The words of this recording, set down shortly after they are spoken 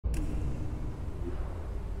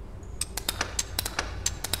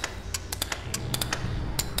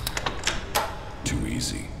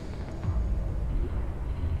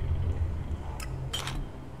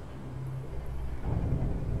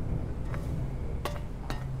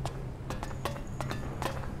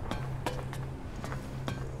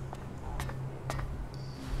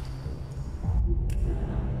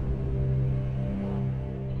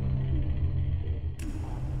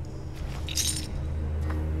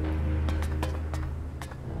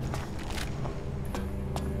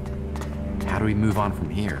do we move on from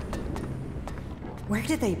here? Where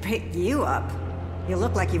did they pick you up? You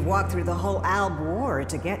look like you've walked through the whole Alb War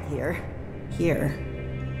to get here. Here,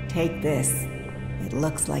 take this. It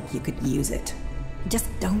looks like you could use it. Just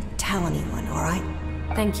don't tell anyone, alright?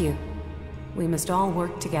 Thank you. We must all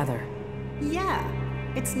work together. Yeah,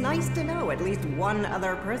 it's nice to know at least one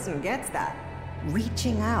other person gets that.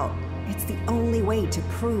 Reaching out, it's the only way to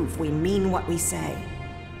prove we mean what we say.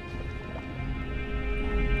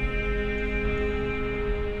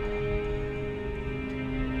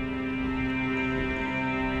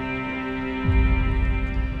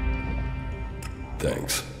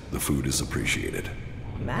 Thanks. The food is appreciated.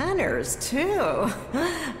 Manners, too.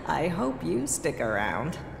 I hope you stick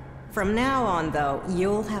around. From now on, though,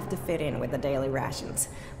 you'll have to fit in with the daily rations.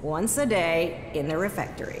 Once a day, in the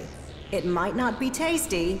refectory. It might not be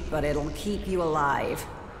tasty, but it'll keep you alive.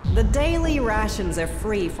 The daily rations are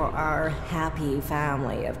free for our happy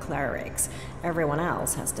family of clerics. Everyone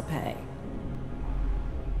else has to pay.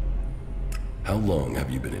 How long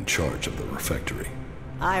have you been in charge of the refectory?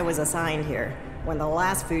 I was assigned here when the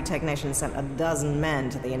last food technician sent a dozen men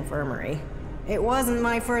to the infirmary. It wasn't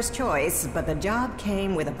my first choice, but the job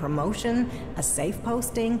came with a promotion, a safe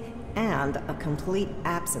posting, and a complete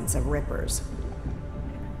absence of rippers.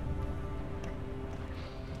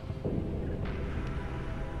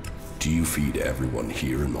 Do you feed everyone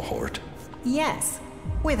here in the Hort? Yes,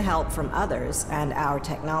 with help from others and our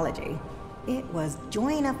technology. It was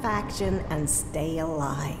join a faction and stay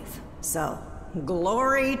alive. So,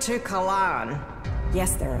 glory to Kalan.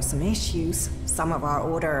 Yes, there are some issues. Some of our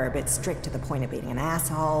order are a bit strict to the point of being an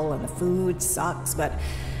asshole, and the food sucks, but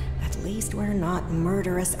at least we're not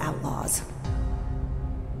murderous outlaws.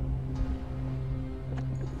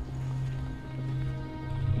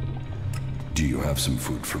 Do you have some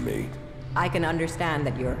food for me? I can understand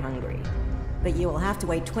that you're hungry, but you will have to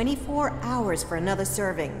wait 24 hours for another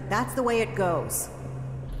serving. That's the way it goes.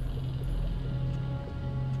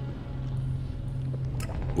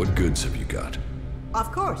 What goods have you got? Of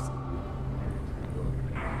course.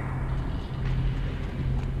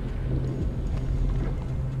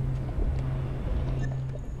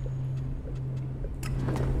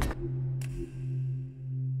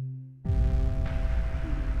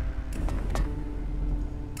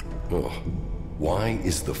 Oh, why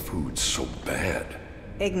is the food so bad?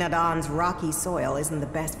 Ignadon's rocky soil isn't the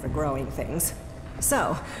best for growing things.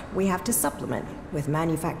 So, we have to supplement with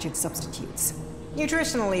manufactured substitutes.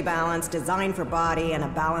 Nutritionally balanced, designed for body and a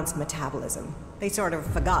balanced metabolism. They sort of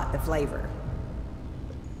forgot the flavor.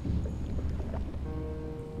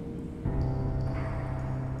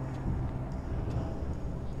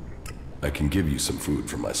 I can give you some food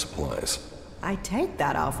for my supplies. I take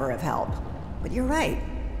that offer of help. But you're right.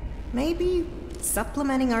 Maybe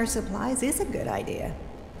supplementing our supplies is a good idea.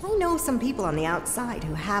 I know some people on the outside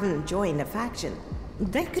who haven't joined a faction.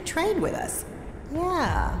 They could trade with us.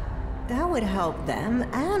 Yeah, that would help them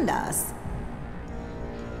and us.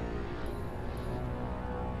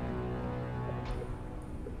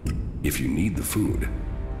 If you need the food,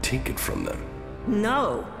 take it from them.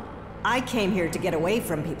 No. I came here to get away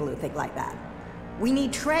from people who think like that. We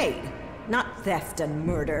need trade, not theft and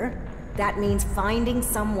murder. That means finding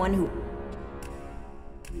someone who...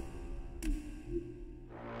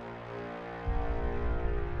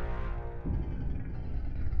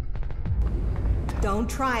 Don't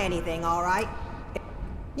try anything, all right?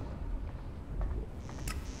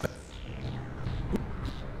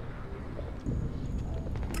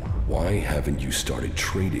 Why haven't you started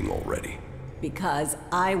trading already? Because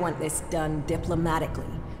I want this done diplomatically.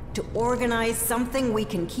 To organize something we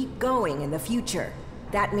can keep going in the future.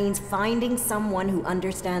 That means finding someone who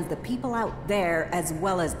understands the people out there as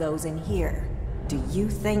well as those in here. Do you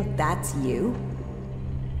think that's you?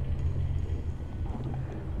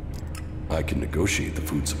 I can negotiate the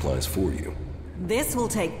food supplies for you. This will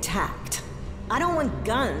take tact. I don't want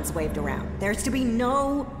guns waved around. There's to be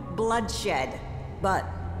no bloodshed. But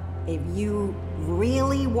if you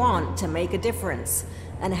really want to make a difference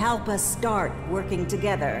and help us start working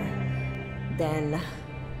together, then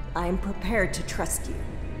I'm prepared to trust you.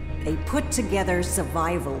 They put together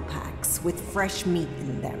survival packs with fresh meat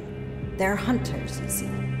in them. They're hunters, you see.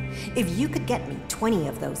 If you could get me 20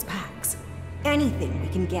 of those packs, anything we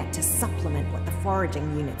can get to supplement what the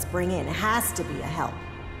foraging units bring in has to be a help.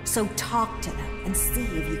 So talk to them and see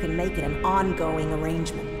if you can make it an ongoing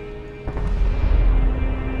arrangement.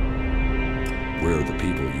 Where are the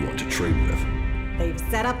people you want to trade with?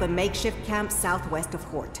 They've set up a makeshift camp southwest of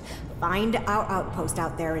Hort. Find our outpost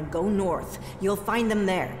out there and go north. You'll find them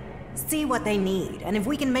there. See what they need, and if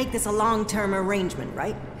we can make this a long-term arrangement,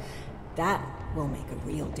 right? That will make a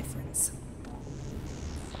real difference.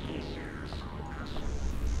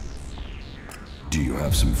 Do you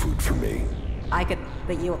have some food for me? I could,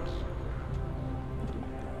 but you...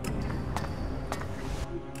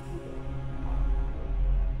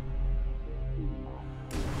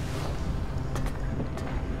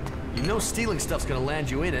 You know stealing stuff's gonna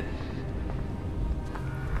land you in it.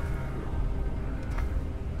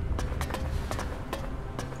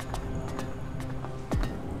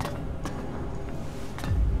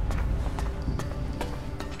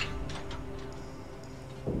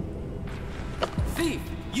 Thief!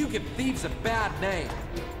 You give thieves a bad name.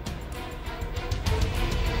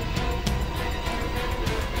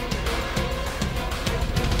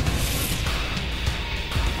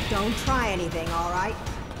 Don't try anything, all right?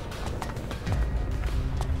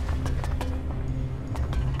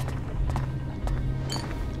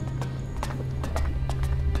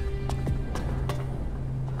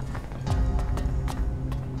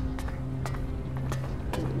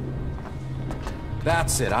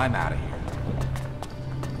 That's it, I'm out of here.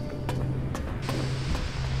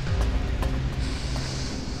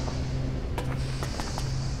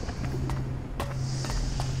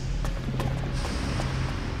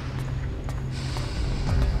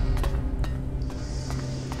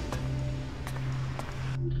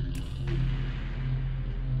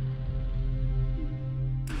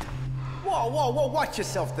 Whoa, watch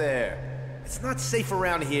yourself there. It's not safe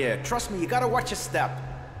around here. Trust me, you gotta watch your step.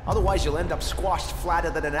 Otherwise, you'll end up squashed flatter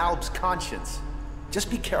than an Alp's conscience. Just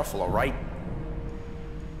be careful, all right?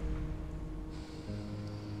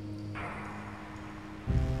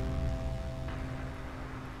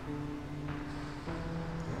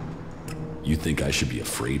 You think I should be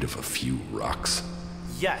afraid of a few rocks?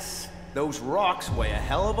 Yes, those rocks weigh a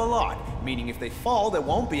hell of a lot, meaning if they fall, there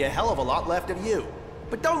won't be a hell of a lot left of you.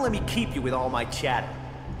 But don't let me keep you with all my chatter.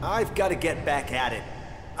 I've got to get back at it.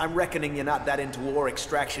 I'm reckoning you're not that into ore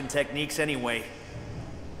extraction techniques anyway.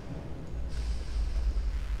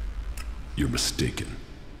 You're mistaken.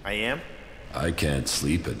 I am? I can't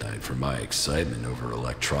sleep at night for my excitement over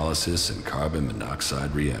electrolysis and carbon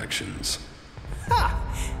monoxide reactions. Ha!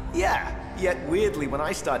 Yeah, yet weirdly when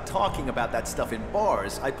I start talking about that stuff in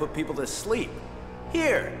bars, I put people to sleep.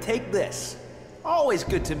 Here, take this. Always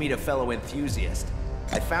good to meet a fellow enthusiast.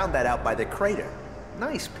 I found that out by the crater.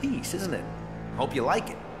 Nice piece, isn't it? Hope you like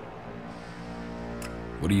it.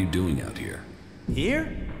 What are you doing out here?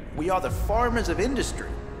 Here, we are the farmers of industry.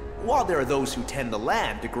 While there are those who tend the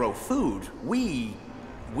land to grow food, we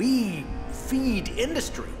feed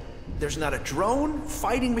industry. There's not a drone,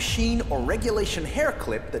 fighting machine, or regulation hair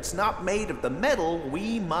clip that's not made of the metal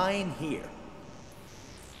we mine here.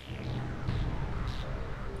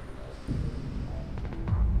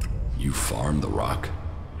 You farm the rock?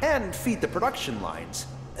 And feed the production lines.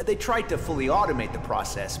 They tried to fully automate the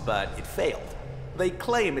process, but it failed. They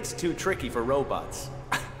claim it's too tricky for robots.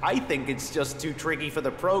 I think it's just too tricky for the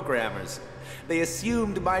programmers. They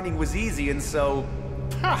assumed mining was easy, and so...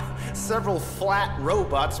 several flat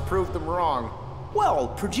robots proved them wrong. Well,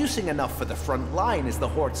 producing enough for the front line is the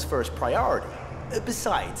Hort's first priority.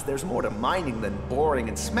 Besides, there's more to mining than boring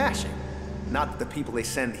and smashing. Not that the people they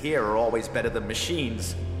send here are always better than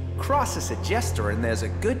machines. Cross a suggester and there's a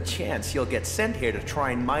good chance you'll get sent here to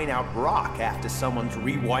try and mine out rock after someone's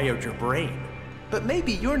rewired your brain. But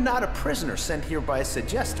maybe you're not a prisoner sent here by a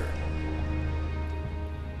suggester.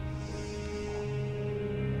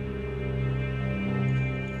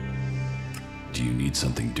 Do you need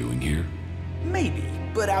something doing here? Maybe,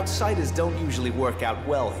 but outsiders don't usually work out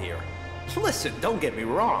well here. Listen, don't get me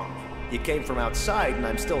wrong. You came from outside and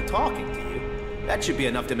I'm still talking to you. That should be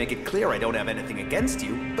enough to make it clear I don't have anything against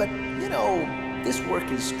you, but, you know, this work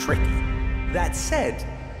is tricky. That said,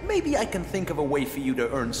 maybe I can think of a way for you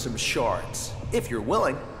to earn some shards, if you're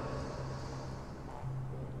willing.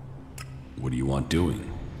 What do you want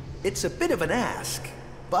doing? It's a bit of an ask,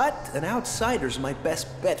 but an outsider's my best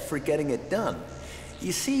bet for getting it done.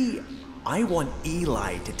 You see, I want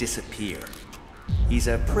Eli to disappear. He's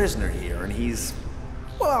a prisoner here, and he's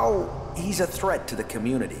a threat to the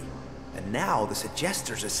community. And now the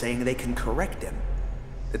suggesters are saying they can correct him.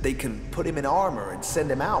 That they can put him in armor and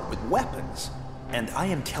send him out with weapons. And I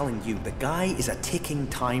am telling you, the guy is a ticking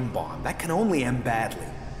time bomb. That can only end badly.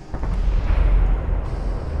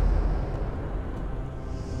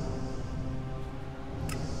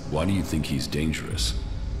 Why do you think he's dangerous?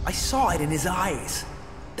 I saw it in his eyes.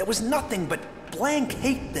 There was nothing but blank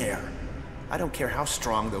hate there. I don't care how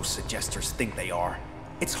strong those suggesters think they are.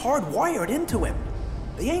 It's hardwired into him.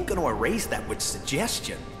 They ain't gonna erase that with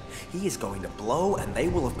suggestion. He is going to blow, and they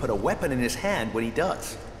will have put a weapon in his hand when he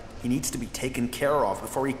does. He needs to be taken care of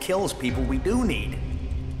before he kills people we do need.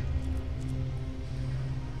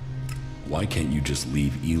 Why can't you just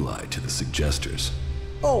leave Eli to the Suggestors?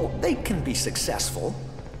 Oh, they can be successful.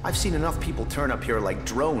 I've seen enough people turn up here like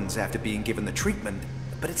drones after being given the treatment,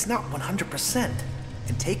 but it's not 100%.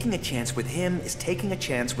 And taking a chance with him is taking a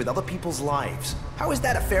chance with other people's lives. How is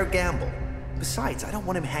that a fair gamble? Besides, I don't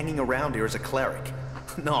want him hanging around here as a cleric.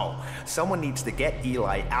 No, someone needs to get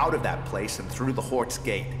Eli out of that place and through the Hort's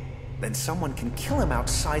gate. Then someone can kill him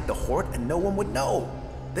outside the Hort and no one would know.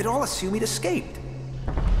 They'd all assume he'd escaped.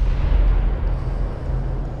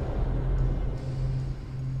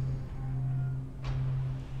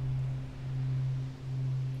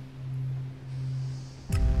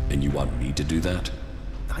 And you want me to do that?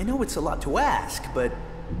 I know it's a lot to ask, but,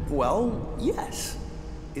 well, yes.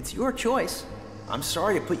 It's your choice. I'm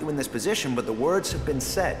sorry to put you in this position, but the words have been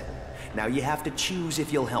said. Now you have to choose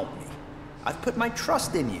if you'll help me. I've put my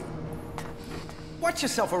trust in you. Watch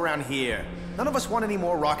yourself around here. None of us want any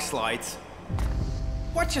more rock slides.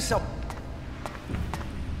 Watch yourself.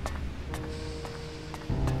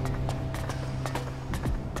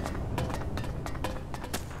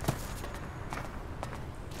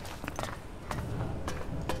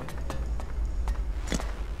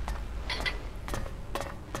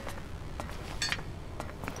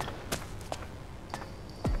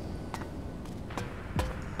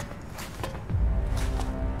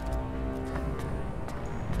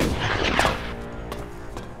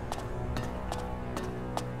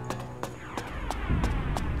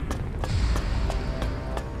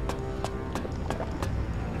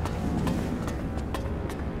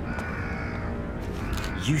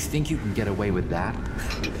 You think you can get away with that?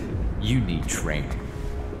 You need training.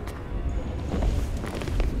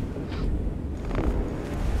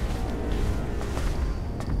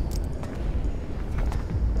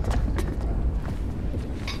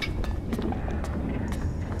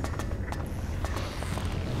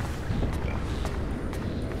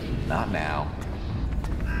 Not now.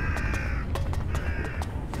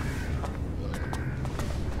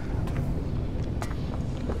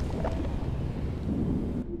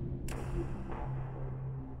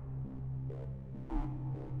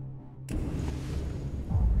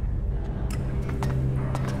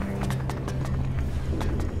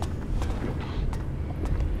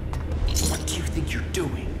 What do you think you're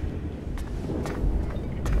doing?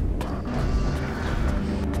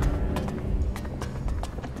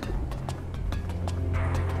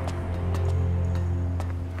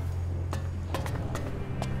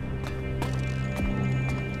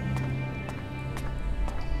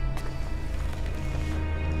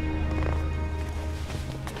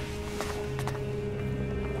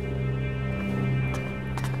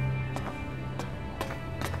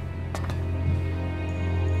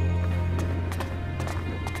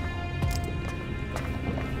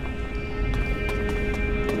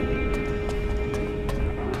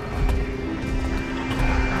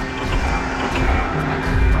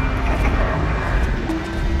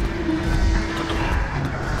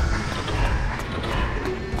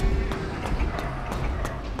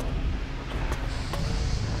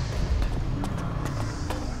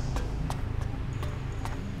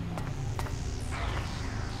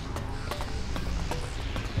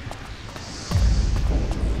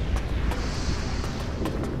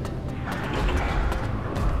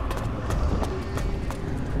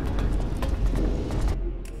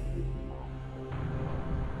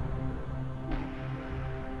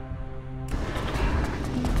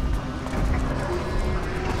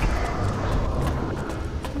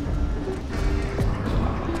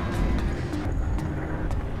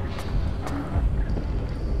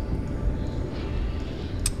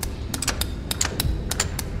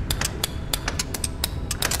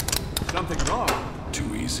 Something wrong.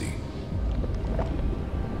 Too easy.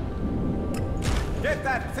 Get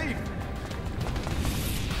that thief!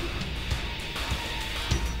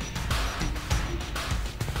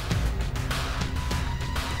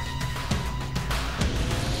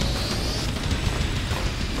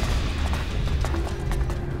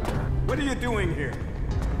 What are you doing here?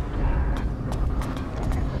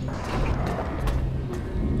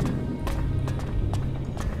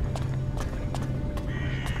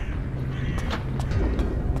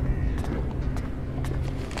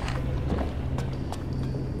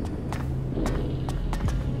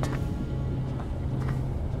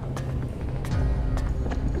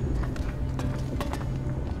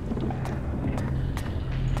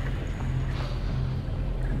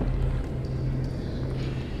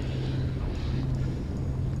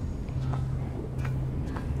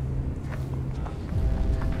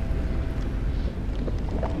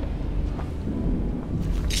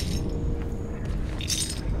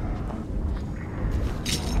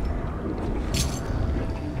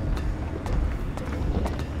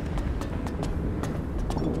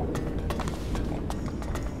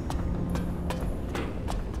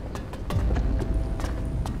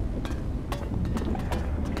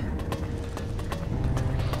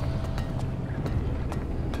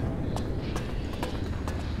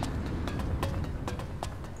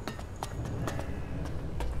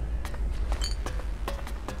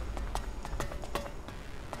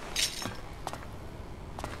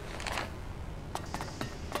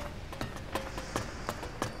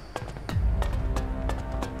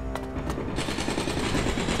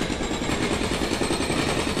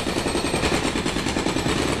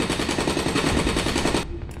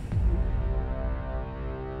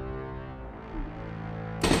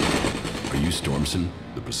 person,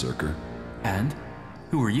 the Berserker. And?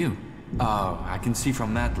 Who are you? Oh, I can see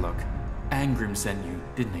from that look. Angrim sent you,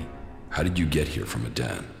 didn't he? How did you get here from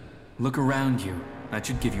Adan? Look around you. That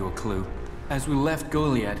should give you a clue. As we left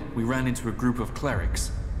Goliad, we ran into a group of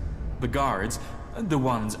clerics. The guards, the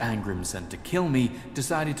ones Angrim sent to kill me,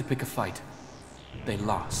 decided to pick a fight. They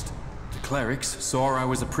lost. The clerics saw I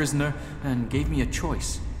was a prisoner and gave me a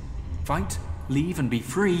choice. Fight, leave and be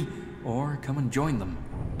free, or come and join them.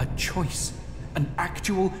 A choice. An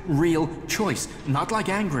actual, real choice. Not like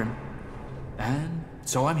Angrim. And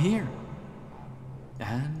so I'm here.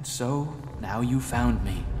 And so now you found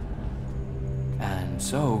me. And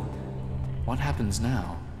so, what happens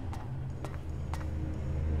now?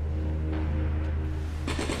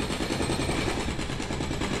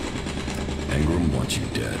 Angrim wants you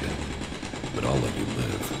dead, but I'll let you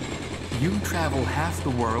live. You travel half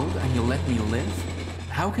the world and you'll let me live?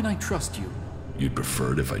 How can I trust you? You'd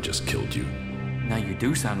prefer it if I just killed you? Now you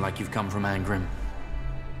do sound like you've come from Angrim.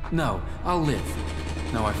 No, I'll live.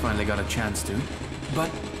 Now I finally got a chance to. But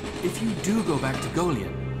if you do go back to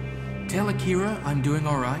Goliad, tell Akira I'm doing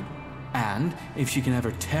alright. And if she can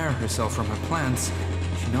ever tear herself from her plants,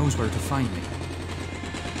 she knows where to find me.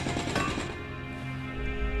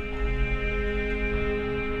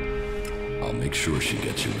 I'll make sure she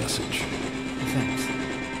gets your message. Thanks.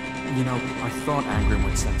 You know, I thought Angrim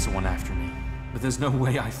would send someone after me, but there's no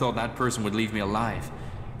way I thought that person would leave me alive.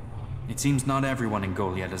 It seems not everyone in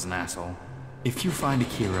Goliad is an asshole. If you find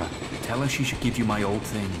Akira, tell her she should give you my old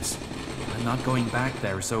things. I'm not going back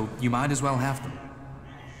there, so you might as well have them.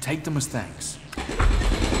 Take them as thanks.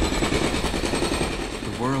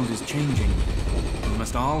 The world is changing. We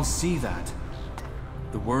must all see that.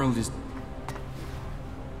 The world is...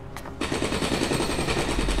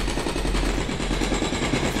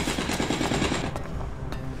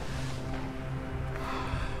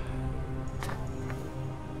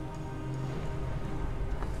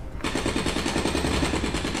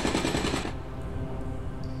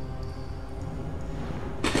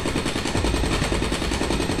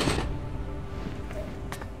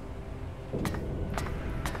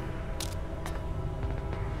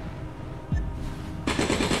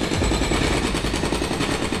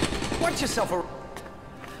 Watch yourself a...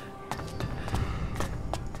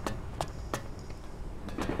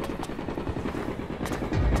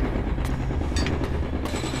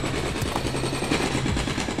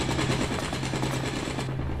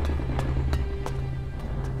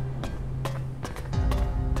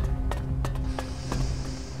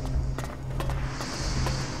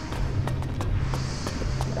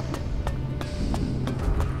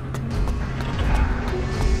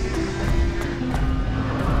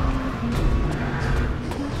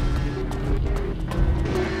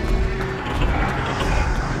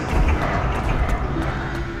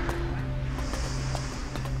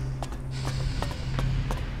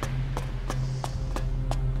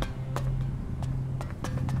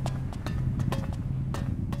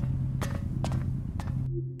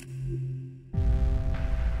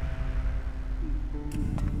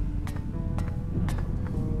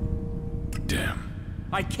 Damn.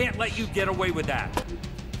 I can't let you get away with that.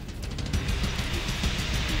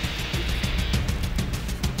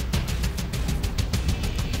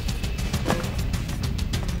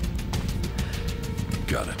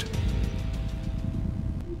 Got it.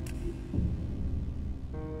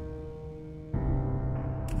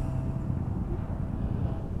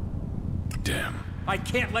 Damn. I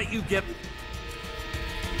can't let you get...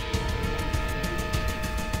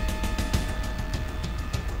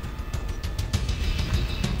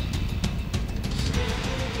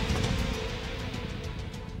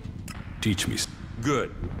 Teach me.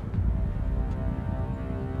 Good.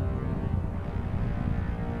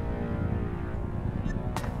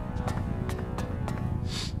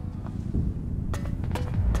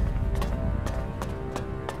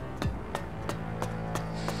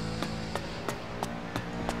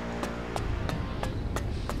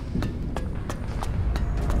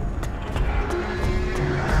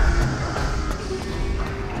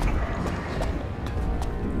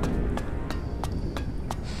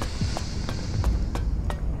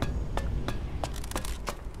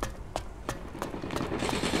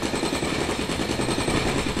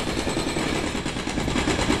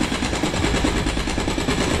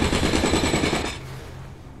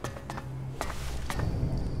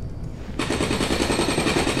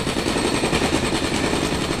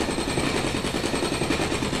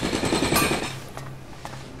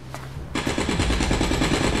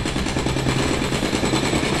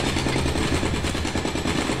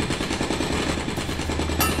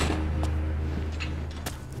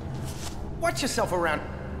 Watch yourself around.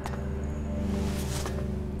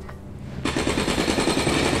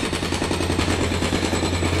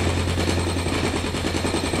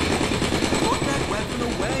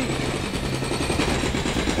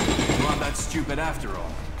 it after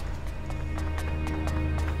all.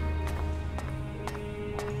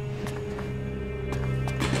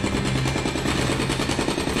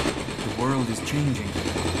 The world is changing.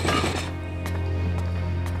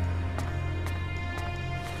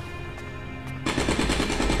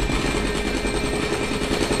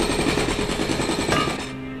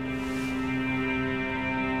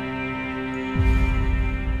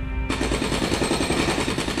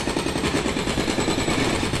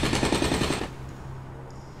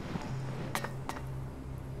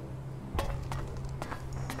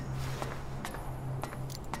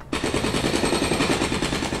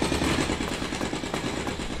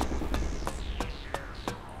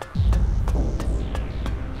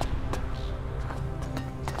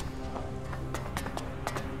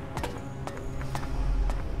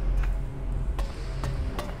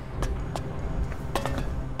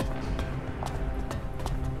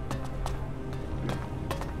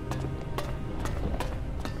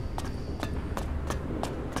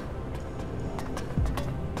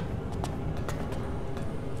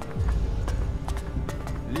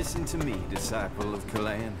 Listen to me, disciple of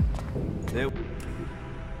Kalan. There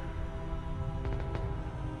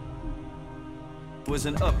was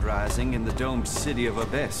an uprising in the domed city of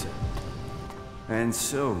Abessa. And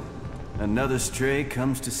so, another stray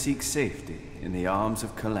comes to seek safety in the arms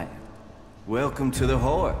of Kalan. Welcome to the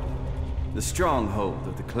Hort, the stronghold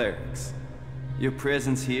of the clerics. Your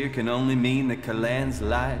presence here can only mean that Kalan's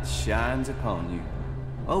light shines upon you.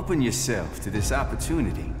 Open yourself to this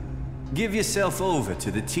opportunity. Give yourself over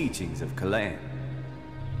to the teachings of Kalan.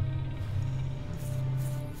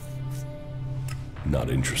 Not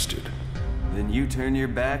interested. Then you turn your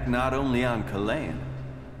back not only on Kalan,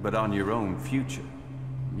 but on your own future.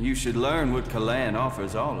 You should learn what Kalan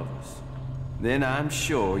offers all of us. Then I'm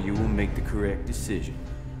sure you will make the correct decision.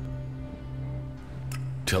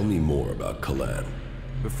 Tell me more about Kalan.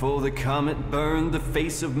 Before the comet burned the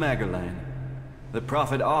face of Magalan, the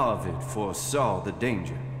prophet Arvid foresaw the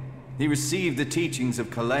danger. He received the teachings of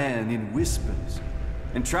Kalan in whispers,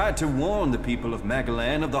 and tried to warn the people of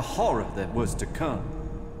Magalan of the horror that was to come.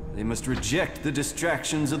 They must reject the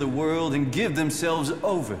distractions of the world and give themselves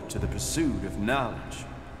over to the pursuit of knowledge.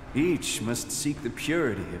 Each must seek the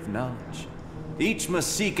purity of knowledge. Each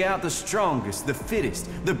must seek out the strongest, the fittest,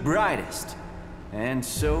 the brightest. And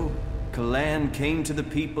so, Kalan came to the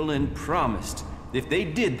people and promised if they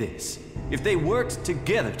did this, if they worked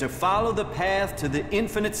together to follow the path to the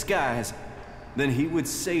infinite skies, then he would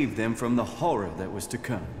save them from the horror that was to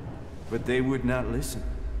come. But they would not listen.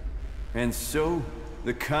 And so,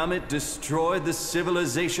 the comet destroyed the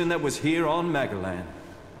civilization that was here on Magalan.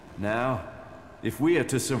 Now, if we are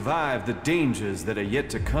to survive the dangers that are yet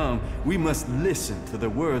to come, we must listen to the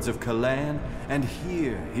words of Kalan and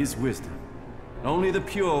hear his wisdom. Only the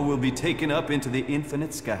pure will be taken up into the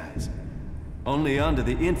infinite skies. Only under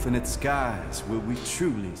the infinite skies will we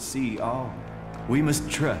truly see all. We must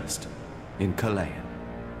trust in Kalan.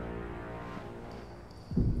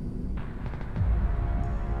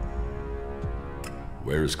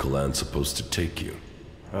 Where is Kalan supposed to take you?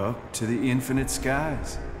 Up to the infinite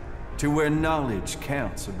skies, to where knowledge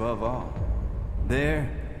counts above all. There,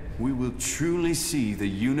 we will truly see the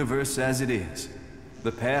universe as it is.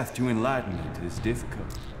 The path to enlightenment is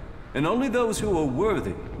difficult, and only those who are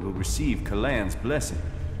worthy will receive Kalan's blessing.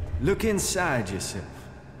 Look inside yourself,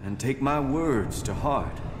 and take my words to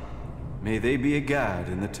heart. May they be a guide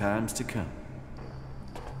in the times to come.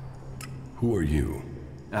 Who are you?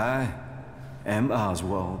 I am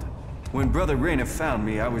Oswald. When Brother Rayner found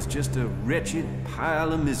me, I was just a wretched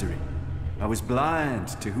pile of misery. I was blind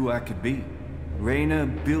to who I could be. Rayner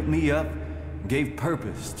built me up, gave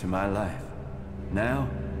purpose to my life. Now,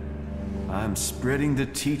 I'm spreading the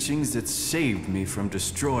teachings that saved me from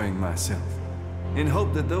destroying myself, in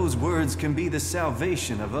hope that those words can be the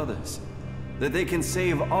salvation of others, that they can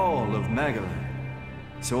save all of Magalan.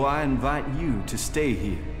 So I invite you to stay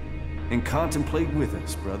here and contemplate with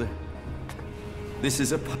us, brother. This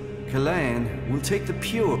is a Kalan will take the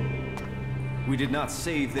pure. We did not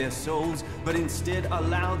save their souls, but instead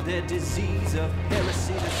allowed their disease of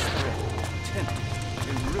heresy to spread, tempting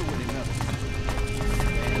and ruining others.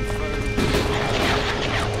 Stand firm.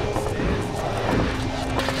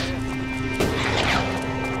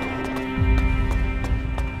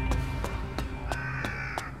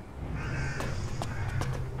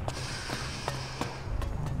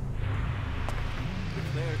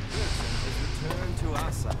 Declared Gerson has returned to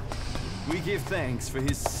our side. We give thanks for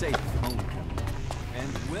his safe homecoming,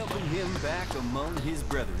 and welcome him back among his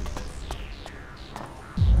brethren.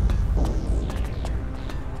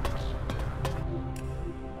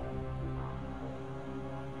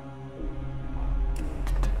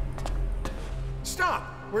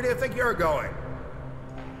 Where do you think you're going?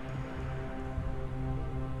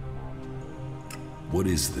 What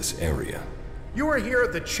is this area? You are here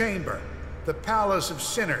at the Chamber, the Palace of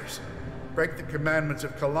Sinners. Break the commandments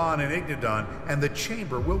of Kalan and Ignadon, and the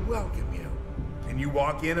Chamber will welcome you. Can you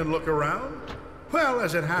walk in and look around? Well,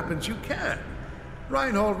 as it happens, you can.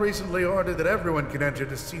 Reinhold recently ordered that everyone can enter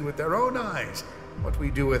to see with their own eyes what we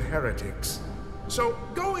do with heretics. So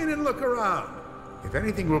go in and look around. If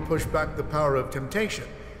anything will push back the power of temptation,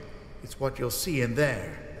 it's what you'll see in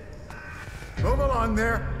there. Move along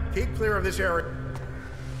there. Keep clear of this area.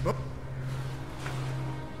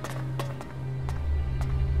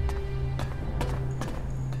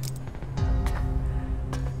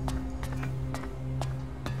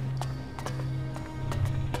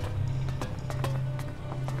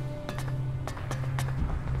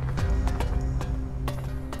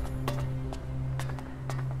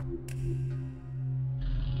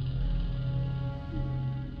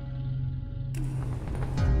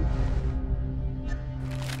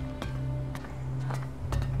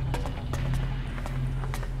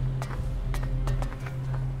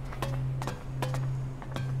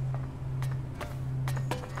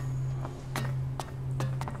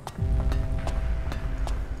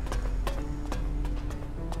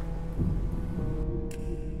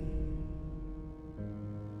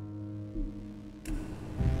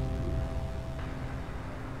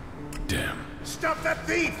 Damn. Stop that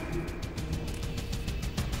thief!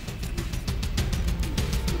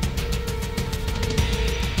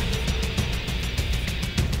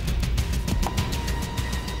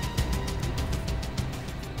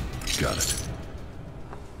 Got it.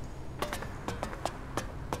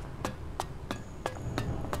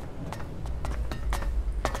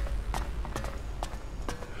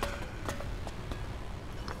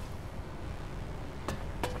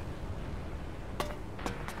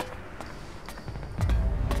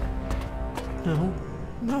 No,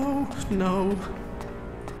 no, no.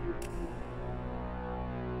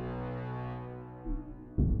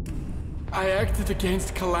 I acted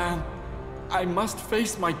against Kalan. I must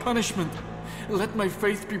face my punishment. Let my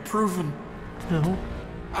faith be proven. No.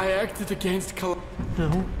 I acted against Kalan.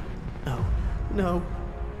 No, no, no,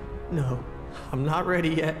 no. I'm not ready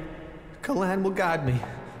yet. Kalan will guide me.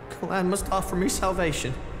 Kalan must offer me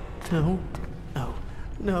salvation. No, no,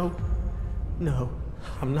 no, no.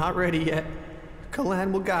 I'm not ready yet.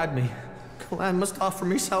 Kalan will guide me. Kalan must offer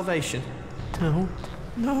me salvation. No,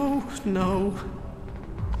 no, no.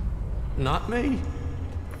 Not me.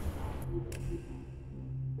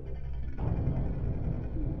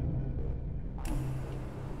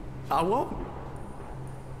 I won't.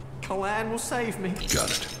 Kalan will save me.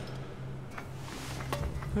 Got it.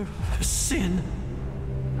 Sin.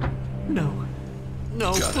 No.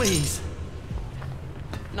 No, Got it. please.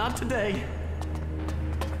 Not today.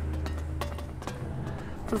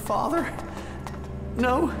 Her father?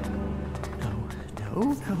 No. No,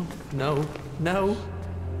 no, no, no, no.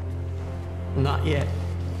 Not yet.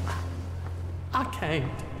 I can't.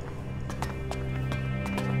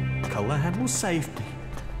 Kalan will save me.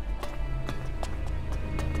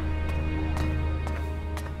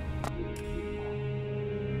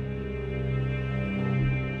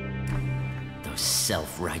 Those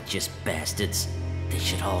self-righteous bastards. They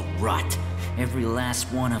should all rot. Every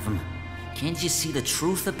last one of them. Can't you see the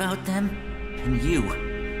truth about them? And you?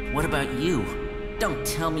 What about you? Don't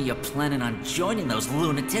tell me you're planning on joining those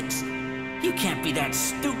lunatics. You can't be that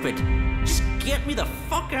stupid. Just get me the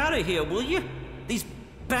fuck out of here, will you? These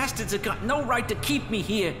bastards have got no right to keep me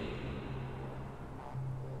here.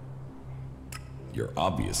 You're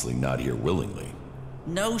obviously not here willingly.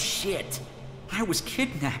 No shit. I was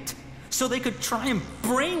kidnapped so they could try and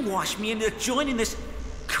brainwash me into joining this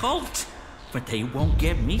cult. But they won't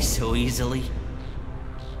get me so easily.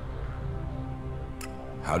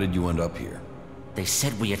 How did you end up here? They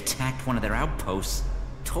said we attacked one of their outposts.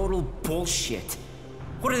 Total bullshit.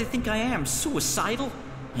 What do they think I am, suicidal?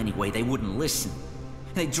 Anyway, they wouldn't listen.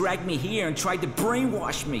 They dragged me here and tried to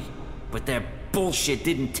brainwash me. But their bullshit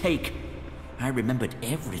didn't take. I remembered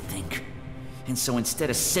everything. And so instead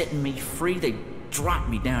of setting me free, they dropped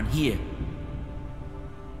me down here.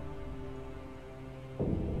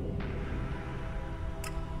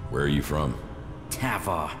 Where are you from?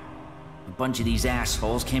 Tavar. A bunch of these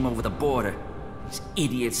assholes came over the border. These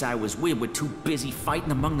idiots I was with were too busy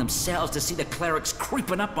fighting among themselves to see the clerics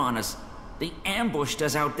creeping up on us. They ambushed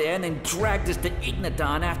us out there and then dragged us to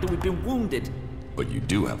Ignadon after we'd been wounded. But you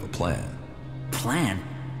do have a plan. Plan?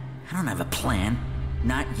 I don't have a plan.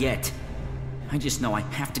 Not yet. I just know I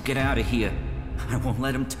have to get out of here. I won't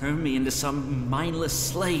let them turn me into some mindless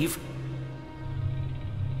slave.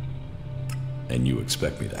 And you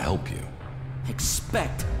expect me to help you?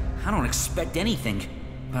 Expect? I don't expect anything.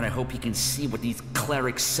 But I hope you can see what these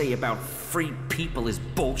clerics say about free people is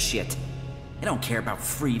bullshit. They don't care about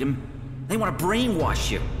freedom. They want to brainwash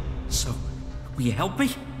you. So, will you help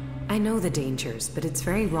me? I know the dangers, but it's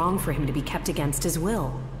very wrong for him to be kept against his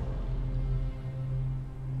will.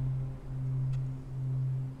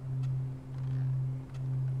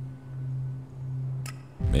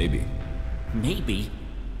 Maybe. Maybe?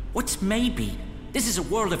 What's maybe? This is a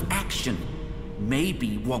world of action.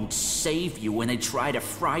 Maybe won't save you when they try to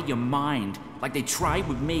fry your mind, like they tried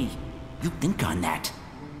with me. You think on that.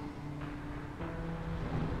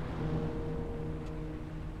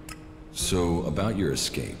 So, about your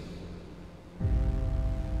escape.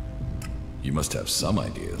 You must have some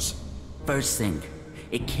ideas. First thing,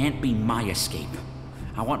 it can't be my escape.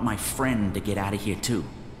 I want my friend to get out of here too.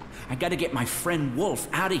 I gotta get my friend Wolf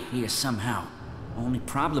out of here somehow. Only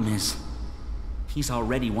problem is, he's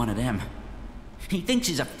already one of them. He thinks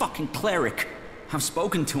he's a fucking cleric. I've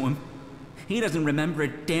spoken to him. He doesn't remember a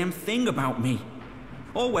damn thing about me.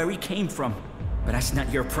 Or where he came from. But that's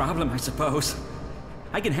not your problem, I suppose.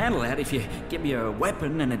 I can handle that if you give me a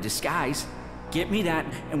weapon and a disguise. Get me that,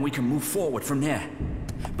 and we can move forward from there.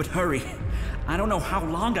 But hurry. I don't know how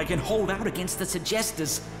long I can hold out against the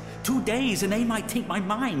Suggestors. 2 days and they might take my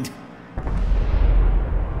mind.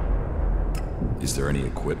 Is there any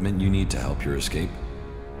equipment you need to help your escape?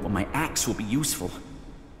 Well, my axe will be useful.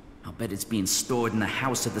 I'll bet it's being stored in the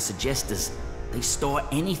house of the Suggestors. They store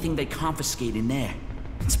anything they confiscate in there.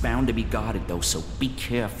 It's bound to be guarded though, so be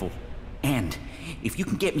careful. And if you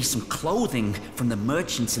can get me some clothing from the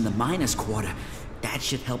merchants in the miners' quarter, that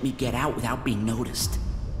should help me get out without being noticed.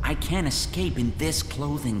 I can't escape in this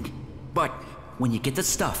clothing. But when you get the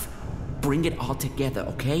stuff, bring it all together,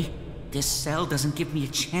 okay? This cell doesn't give me a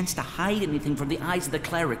chance to hide anything from the eyes of the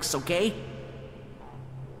clerics, okay?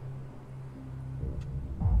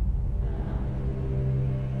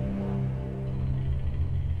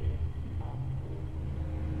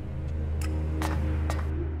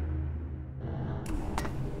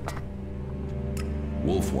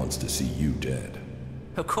 Wolf wants to see you dead.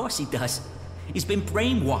 Of course he does. He's been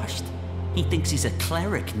brainwashed. He thinks he's a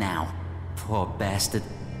cleric now. Poor bastard.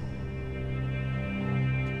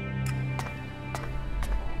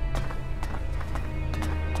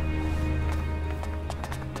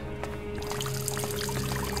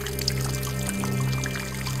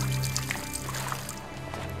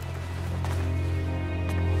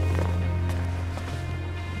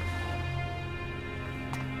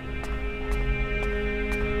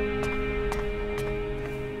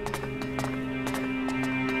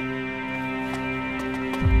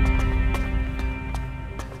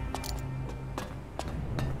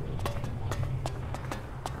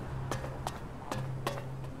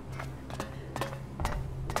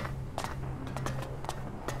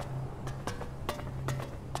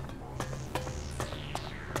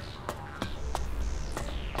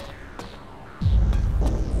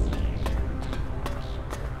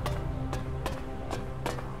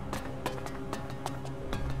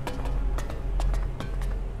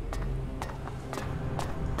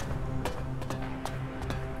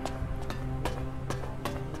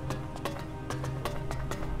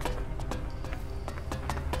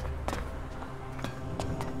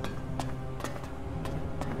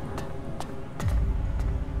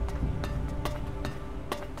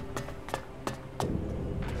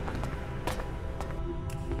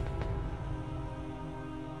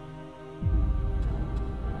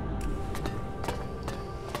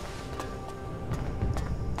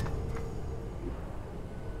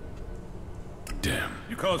 Damn.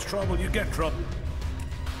 You cause trouble, you get trouble.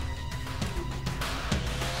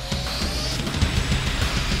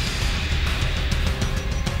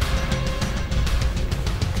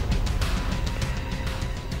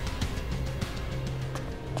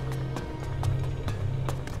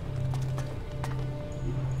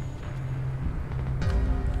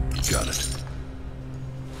 Got it.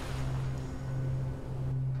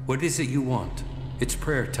 What is it you want? It's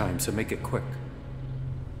prayer time, so make it quick.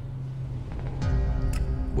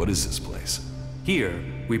 What is this place? Here,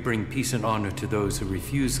 we bring peace and honor to those who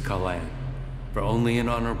refuse Kalan. For only an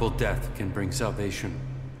honorable death can bring salvation.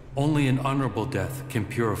 Only an honorable death can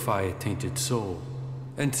purify a tainted soul.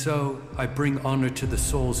 And so, I bring honor to the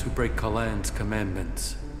souls who break Kalan's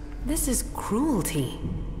commandments. This is cruelty.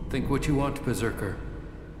 Think what you want, Berserker.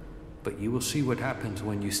 But you will see what happens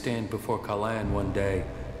when you stand before Kalan one day,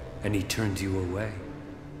 and he turns you away.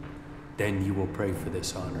 Then you will pray for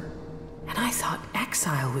this honor. And I thought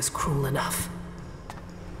exile was cruel enough.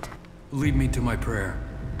 Lead me to my prayer.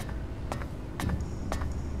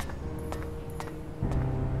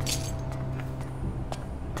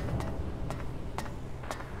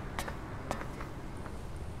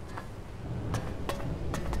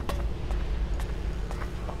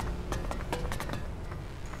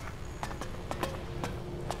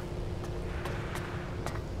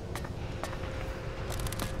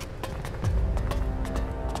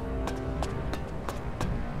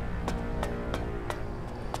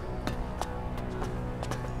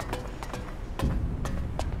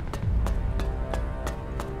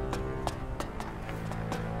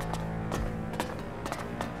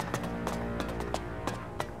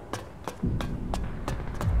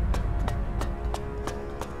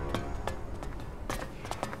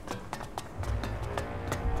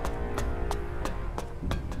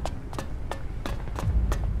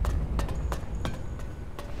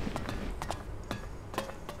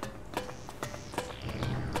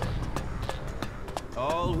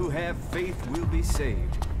 all who have faith will be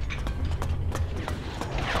saved.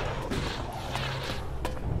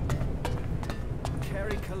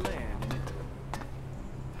 Carry Kalan.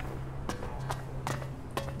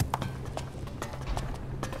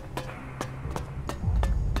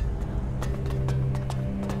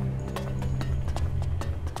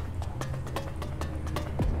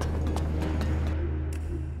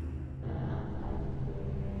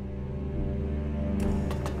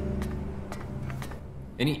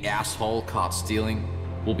 Any asshole caught stealing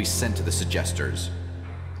will be sent to the Suggesters.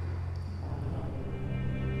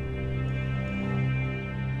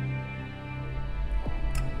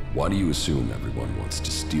 Why do you assume everyone wants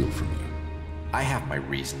to steal from you? I have my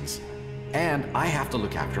reasons. And I have to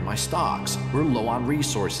look after my stocks. We're low on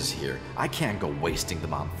resources here. I can't go wasting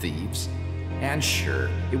them on thieves. And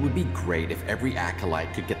sure, it would be great if every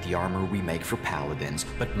acolyte could get the armor we make for paladins,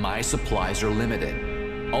 but my supplies are limited.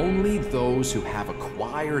 Only those who have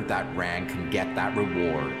acquired that rank can get that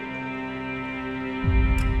reward.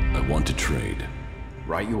 I want to trade.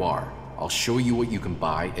 Right you are. I'll show you what you can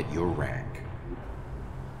buy at your rank.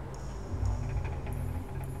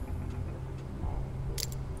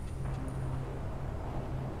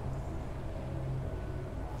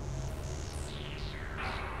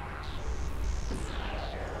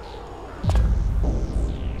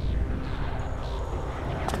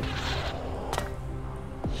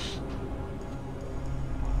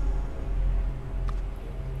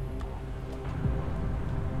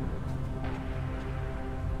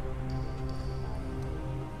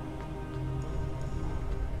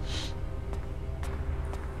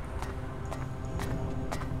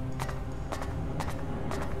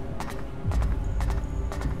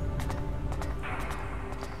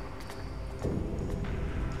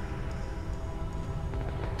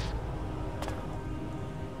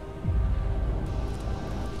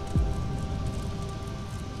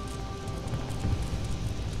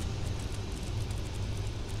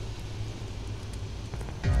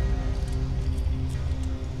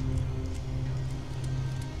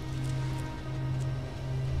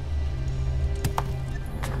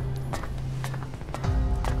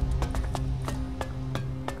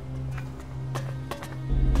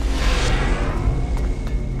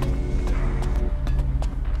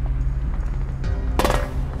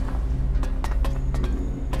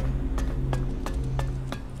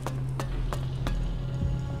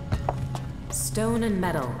 Stone and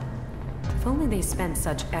metal. If only they spent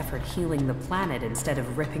such effort healing the planet instead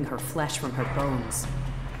of ripping her flesh from her bones.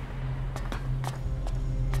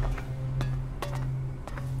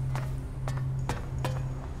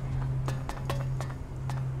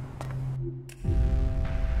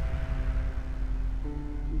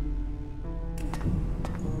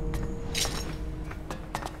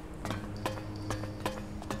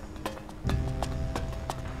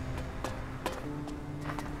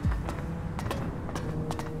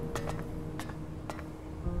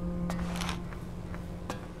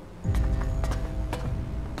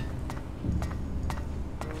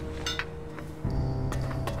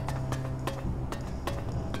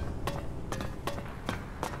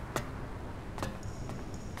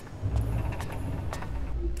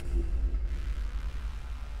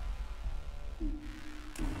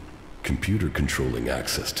 Computer controlling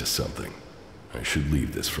access to something. I should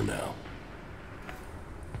leave this for now.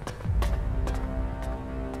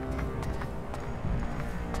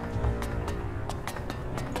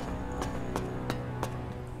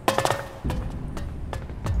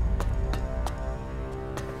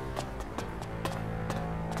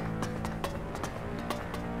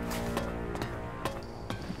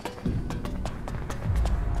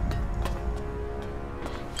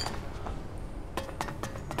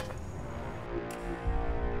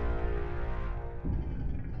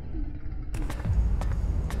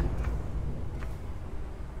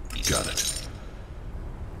 Got it.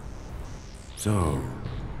 So,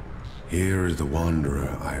 here is the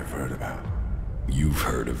Wanderer I have heard about. You've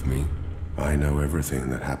heard of me? I know everything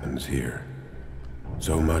that happens here.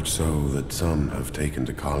 So much so that some have taken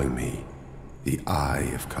to calling me the Eye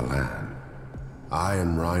of Kalan. I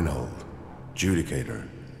am Reinhold, Judicator.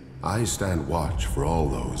 I stand watch for all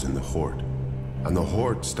those in the Hort, and the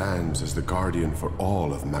Hort stands as the guardian for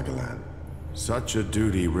all of Magalan. Such a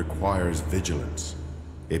duty requires vigilance.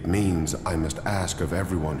 It means I must ask of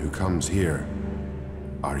everyone who comes here,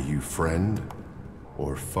 are you friend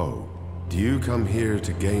or foe? Do you come here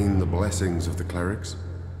to gain the blessings of the clerics,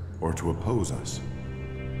 or to oppose us?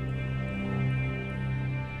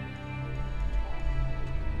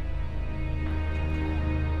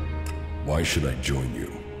 Why should I join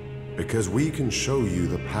you? Because we can show you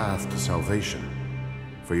the path to salvation,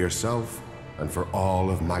 for yourself and for all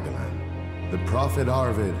of Magalan. The Prophet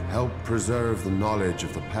Arvid helped preserve the knowledge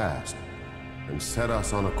of the past and set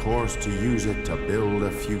us on a course to use it to build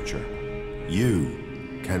a future.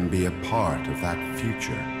 You can be a part of that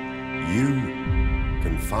future. You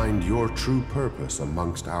can find your true purpose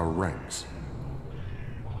amongst our ranks.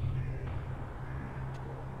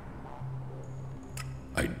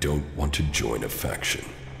 I don't want to join a faction.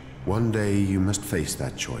 One day you must face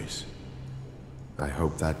that choice. I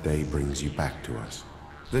hope that day brings you back to us.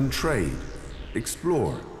 Then trade,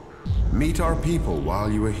 explore, meet our people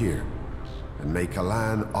while you are here, and may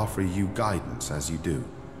Kalan offer you guidance as you do.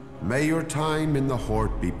 May your time in the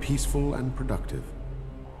Hort be peaceful and productive.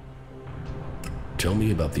 Tell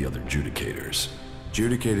me about the other Judicators.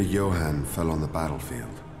 Judicator Johann fell on the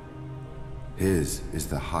battlefield. His is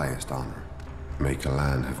the highest honor. May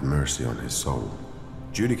Kalan have mercy on his soul.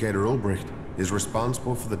 Judicator Ulbricht is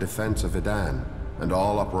responsible for the defense of Idan and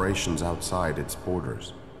all operations outside its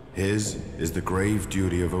borders. His is the grave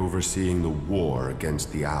duty of overseeing the war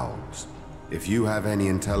against the Owls. If you have any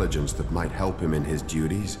intelligence that might help him in his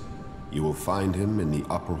duties, you will find him in the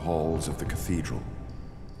upper halls of the cathedral.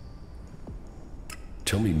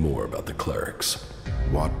 Tell me more about the clerics.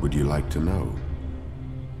 What would you like to know?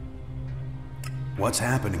 What's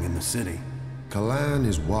happening in the city? Kalan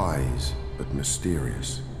is wise, but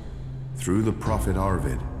mysterious. Through the Prophet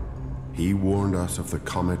Arvid, he warned us of the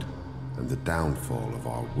comet and the downfall of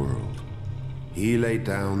our world. He laid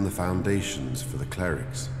down the foundations for the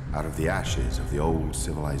clerics out of the ashes of the old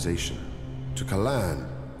civilization. To Kalan,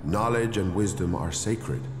 knowledge and wisdom are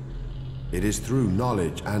sacred. It is through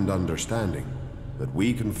knowledge and understanding that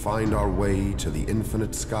we can find our way to the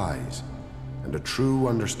infinite skies and a true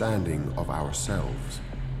understanding of ourselves.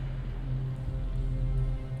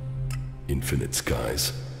 Infinite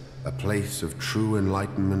skies. A place of true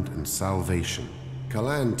enlightenment and salvation.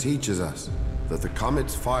 Kalan teaches us that the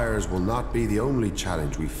comet's fires will not be the only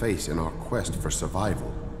challenge we face in our quest for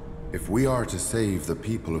survival. If we are to save the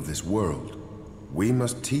people of this world, we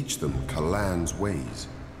must teach them Kalan's ways,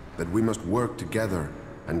 that we must work together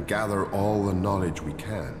and gather all the knowledge we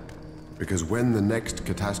can. Because when the next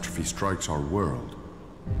catastrophe strikes our world,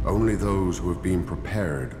 only those who have been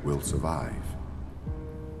prepared will survive.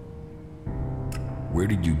 Where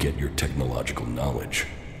did you get your technological knowledge?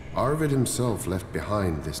 Arvid himself left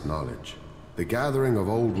behind this knowledge. The gathering of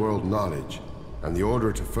old world knowledge, and the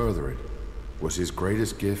order to further it, was his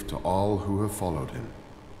greatest gift to all who have followed him.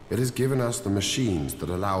 It has given us the machines that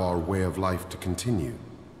allow our way of life to continue.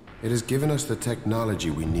 It has given us the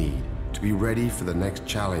technology we need to be ready for the next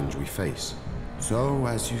challenge we face. So,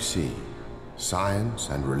 as you see, science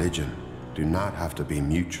and religion do not have to be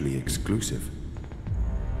mutually exclusive.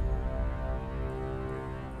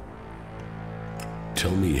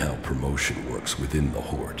 Tell me how promotion works within the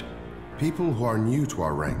Hort. People who are new to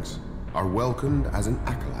our ranks are welcomed as an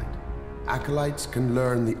acolyte. Acolytes can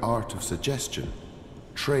learn the art of suggestion,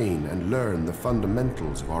 train and learn the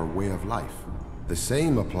fundamentals of our way of life. The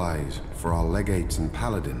same applies for our legates and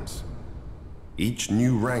paladins. Each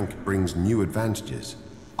new rank brings new advantages,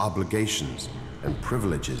 obligations, and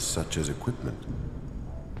privileges such as equipment.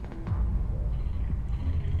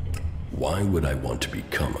 Why would I want to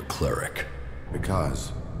become a cleric?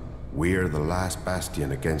 Because we're the last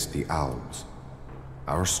bastion against the Owls.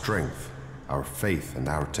 Our strength, our faith, and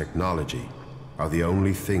our technology are the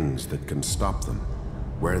only things that can stop them.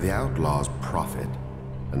 Where the outlaws profit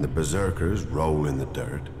and the berserkers roll in the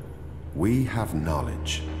dirt, we have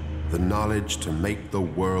knowledge. The knowledge to make the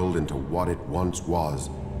world into what it once was,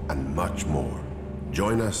 and much more.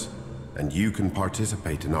 Join us, and you can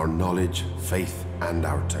participate in our knowledge, faith, and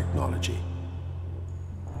our technology.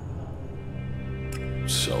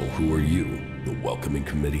 So who are you, the welcoming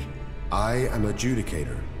committee? I am a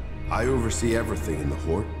Judicator. I oversee everything in the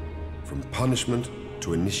Hort, from punishment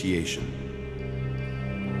to initiation.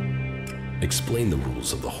 Explain the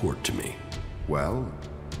rules of the Hort to me. Well,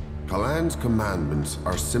 Kalan's commandments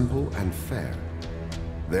are simple and fair.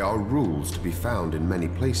 They are rules to be found in many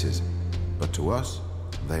places, but to us,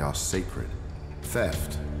 they are sacred.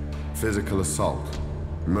 Theft, physical assault,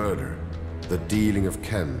 murder, the dealing of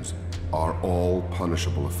chems are all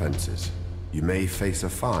punishable offenses. You may face a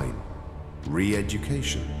fine,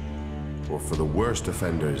 re-education, or for the worst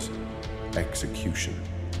offenders, execution.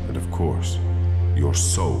 And of course, your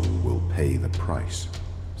soul will pay the price.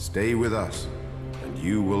 Stay with us, and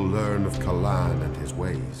you will learn of Kalan and his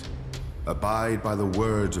ways. Abide by the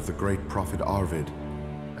words of the great prophet Arvid,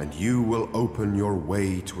 and you will open your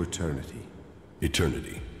way to eternity.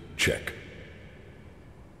 Eternity. Check.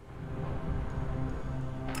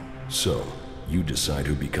 So, you decide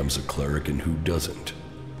who becomes a cleric and who doesn't.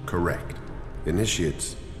 Correct.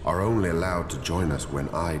 Initiates are only allowed to join us when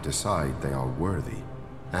I decide they are worthy.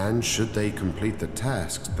 And should they complete the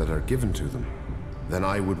tasks that are given to them, then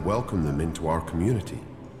I would welcome them into our community.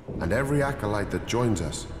 And every acolyte that joins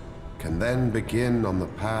us can then begin on the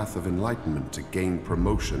path of enlightenment to gain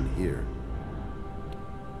promotion here.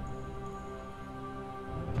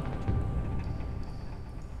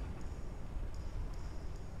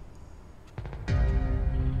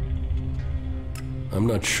 I'm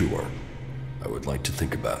not sure. I would like to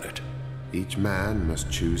think about it. Each man must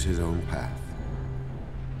choose his own path.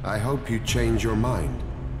 I hope you change your mind.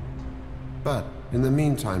 But in the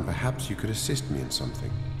meantime, perhaps you could assist me in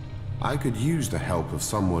something. I could use the help of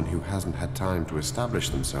someone who hasn't had time to establish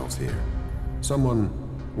themselves here. Someone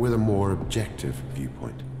with a more objective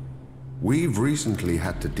viewpoint. We've recently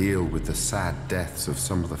had to deal with the sad deaths of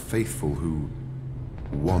some of the faithful who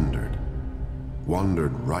wandered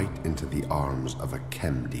right into the arms of a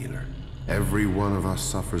chem dealer. Every one of us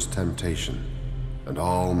suffers temptation, and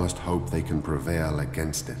all must hope they can prevail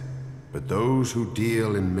against it. But those who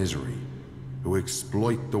deal in misery, who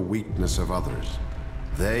exploit the weakness of others,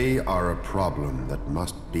 they are a problem that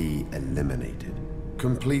must be eliminated.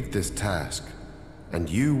 Complete this task, and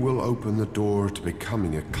you will open the door to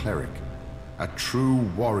becoming a cleric, a true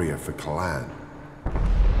warrior for Kalan.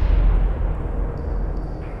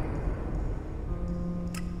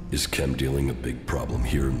 Is chem dealing a big problem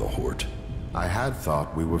here in the Hort? I had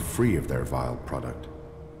thought we were free of their vile product,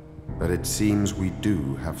 but it seems we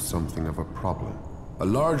do have something of a problem. A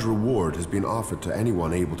large reward has been offered to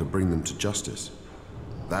anyone able to bring them to justice.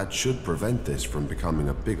 That should prevent this from becoming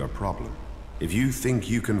a bigger problem. If you think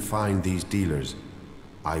you can find these dealers,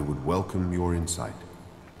 I would welcome your insight.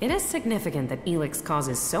 It is significant that ELEX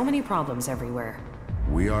causes so many problems everywhere.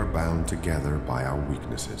 We are bound together by our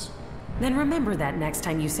weaknesses. Then remember that next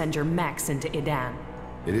time you send your mechs into Idan.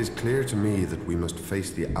 It is clear to me that we must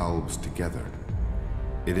face the Albs together.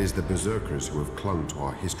 It is the Berserkers who have clung to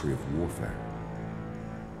our history of warfare.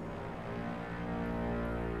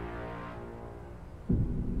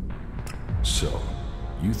 So,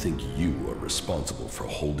 you think you are responsible for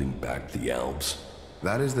holding back the Albs?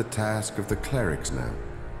 That is the task of the clerics now.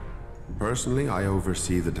 Personally, I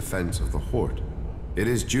oversee the defense of the Hort. It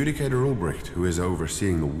is Judicator Ulbricht who is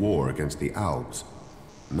overseeing the war against the Albs.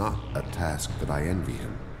 Not a task that I envy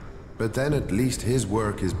him. But then at least his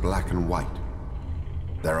work is black and white.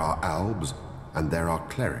 There are Albs and there are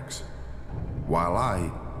clerics. While I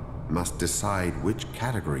must decide which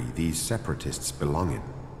category these separatists belong in.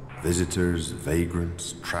 Visitors,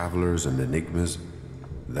 vagrants, travelers, and enigmas,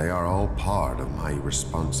 they are all part of my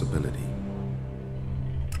responsibility.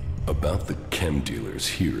 About the chem dealers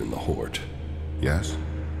here in the Hort. Yes?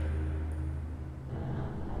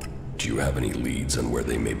 Do you have any leads on where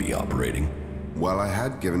they may be operating? Well, I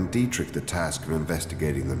had given Dietrich the task of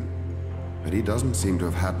investigating them, but he doesn't seem to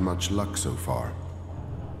have had much luck so far.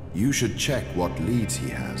 You should check what leads he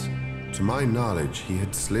has. To my knowledge, he had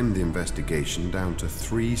slimmed the investigation down to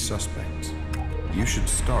 3 suspects. You should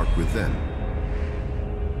start with them.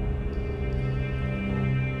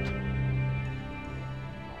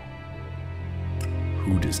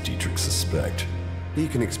 Who does Dietrich suspect? He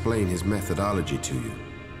can explain his methodology to you.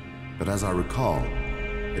 But as I recall,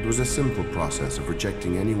 it was a simple process of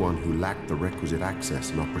rejecting anyone who lacked the requisite access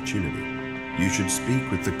and opportunity. You should speak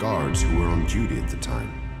with the guards who were on duty at the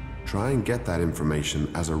time. Try and get that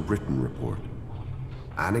information as a written report.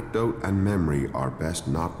 Anecdote and memory are best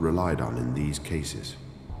not relied on in these cases.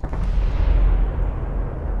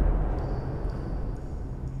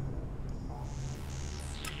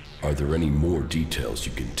 Are there any more details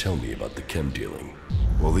you can tell me about the chem dealing?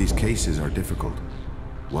 Well, these cases are difficult.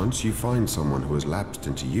 Once you find someone who has lapsed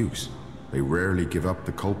into use, they rarely give up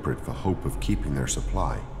the culprit for hope of keeping their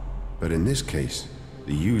supply. But in this case,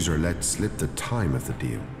 the user let slip the time of the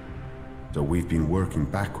deal. So we've been working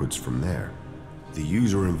backwards from there. The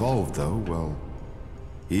user involved, though, well,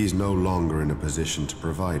 he's no longer in a position to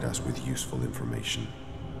provide us with useful information.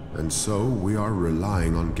 And so we are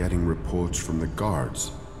relying on getting reports from the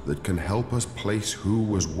guards that can help us place who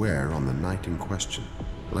was where on the night in question.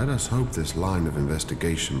 Let us hope this line of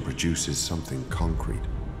investigation produces something concrete.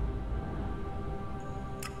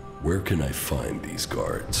 Where can I find these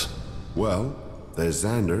guards? Well, there's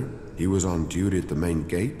Xander. He was on duty at the main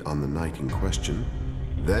gate on the night in question.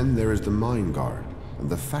 Then there is the mine guard and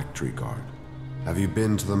the factory guard. Have you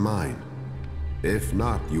been to the mine? If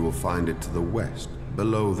not, you will find it to the west,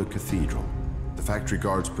 below the cathedral. The factory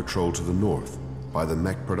guards patrol to the north, by the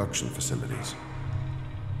mech production facilities.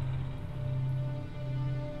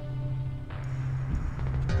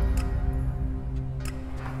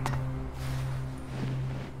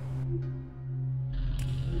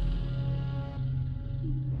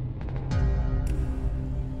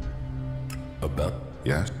 about...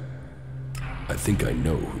 Yes? I think I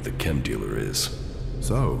know who the chem dealer is.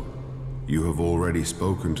 So, you have already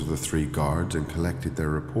spoken to the 3 guards and collected their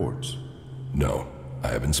reports? No, I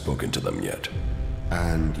haven't spoken to them yet.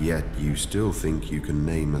 And yet you still think you can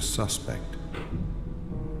name a suspect?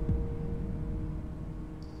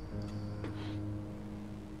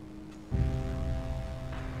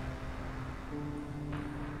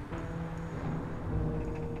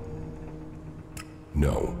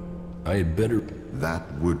 No, I had better...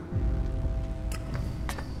 That would...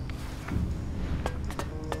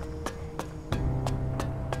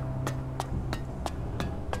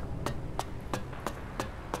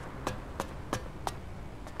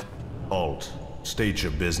 Halt. State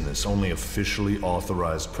your business. Only officially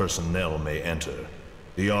authorized personnel may enter.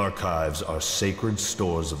 The archives are sacred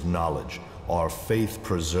stores of knowledge. Our faith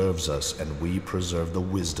preserves us, and we preserve the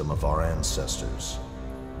wisdom of our ancestors.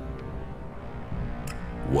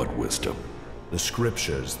 What wisdom? The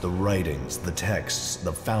scriptures, the writings, the texts,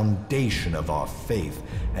 the foundation of our faith,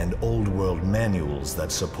 and old world manuals that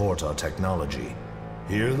support our technology.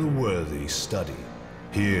 Here the worthy study.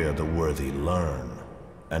 Here the worthy learn.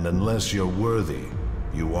 And unless you're worthy,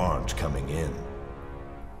 you aren't coming in.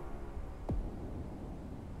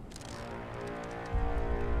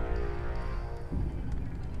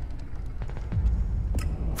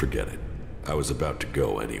 Forget it. I was about to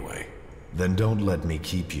go anyway. Then don't let me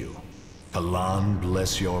keep you. Kalan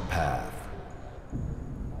bless your path.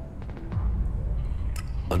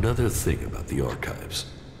 Another thing about the archives.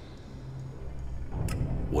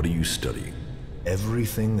 What are you studying?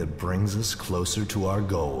 Everything that brings us closer to our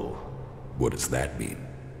goal. What does that mean?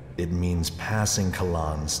 It means passing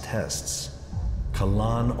Kalan's tests.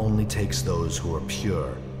 Kalan only takes those who are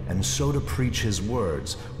pure, and so to preach his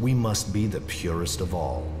words, we must be the purest of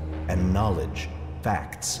all. And knowledge,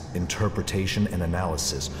 facts, interpretation, and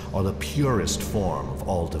analysis are the purest form of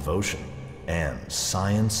all devotion. And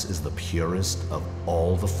science is the purest of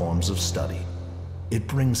all the forms of study. It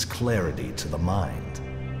brings clarity to the mind.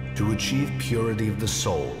 To achieve purity of the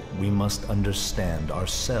soul, we must understand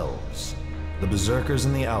ourselves. The berserkers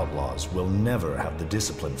and the outlaws will never have the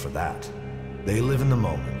discipline for that. They live in the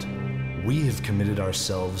moment. We have committed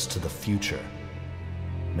ourselves to the future.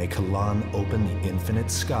 May Kalan open the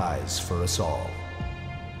infinite skies for us all.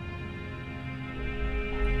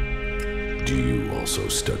 Do you also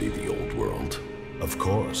study the old world? Of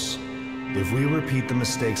course. If we repeat the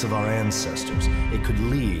mistakes of our ancestors, it could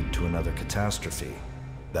lead to another catastrophe.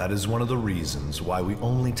 That is one of the reasons why we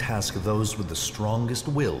only task those with the strongest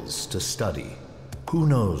wills to study. Who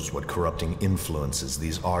knows what corrupting influences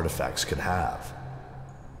these artifacts could have?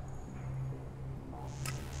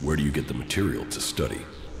 Where do you get the material to study?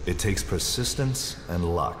 It takes persistence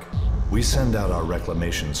and luck. We send out our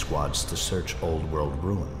reclamation squads to search old world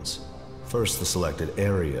ruins. First, the selected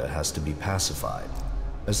area has to be pacified.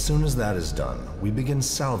 As soon as that is done, we begin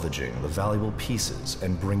salvaging the valuable pieces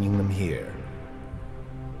and bringing them here.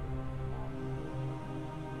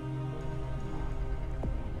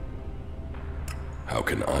 How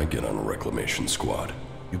can I get on a reclamation squad?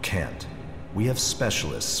 You can't. We have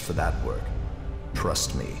specialists for that work.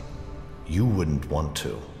 Trust me, you wouldn't want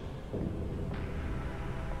to.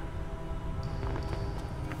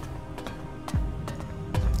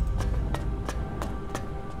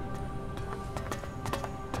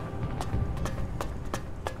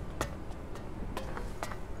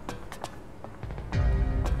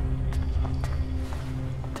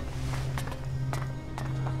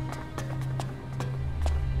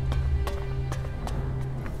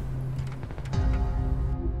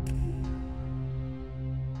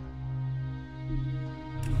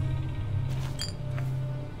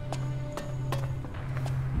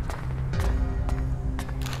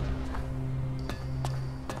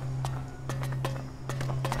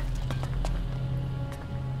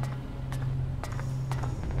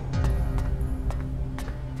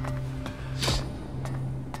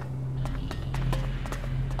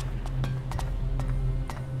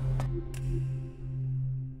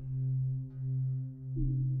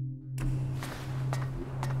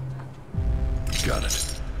 Got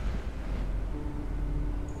it.